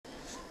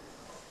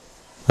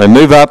They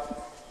move up.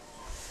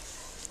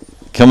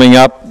 Coming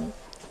up,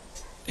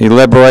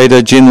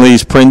 Elaborator,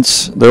 Ginley's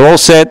Prince. They're all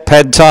set.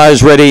 Pad Thai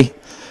is ready.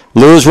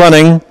 Lure's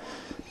running.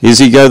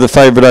 Izzy Go the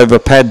favourite over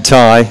Pad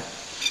Thai.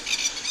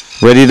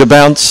 Ready to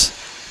bounce.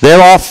 They're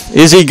off.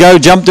 Izzy Go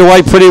jumped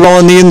away pretty well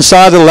on the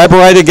inside.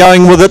 Elaborator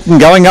going with it and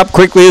going up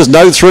quickly as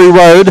No Through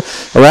Road.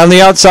 Around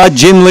the outside,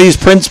 Ginley's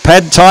Prince.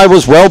 Pad Thai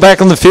was well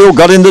back on the field,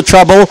 got into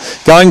trouble.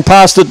 Going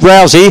past it,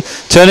 Rousey.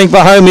 Turning for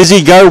home,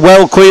 Izzy Go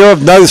well clear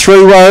of No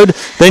Through Road.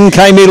 Then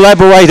came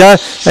Elaborator.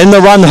 In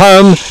the run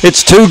home,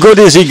 it's Too Good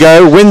Izzy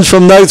Go. Wins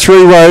from No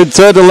Through Road.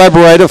 Third,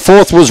 Elaborator.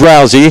 Fourth was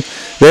Rousey.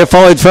 They're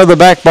followed further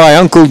back by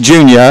Uncle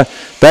Junior.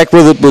 Back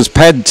with it was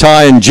Pad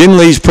Thai, and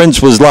Ginley's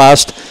Prince was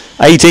last.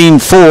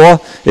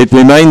 18-4. It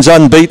remains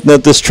unbeaten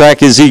at this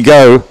track. Izzy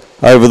Go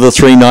over the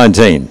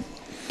 319.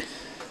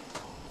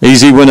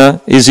 Easy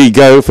winner, Izzy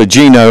Go for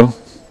Gino.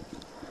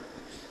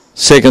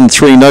 Second,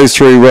 3 No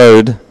Through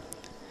Road.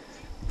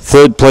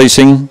 Third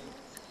placing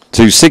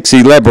to 6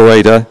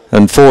 Elaborator,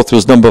 and fourth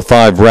was number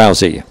 5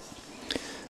 Rousey.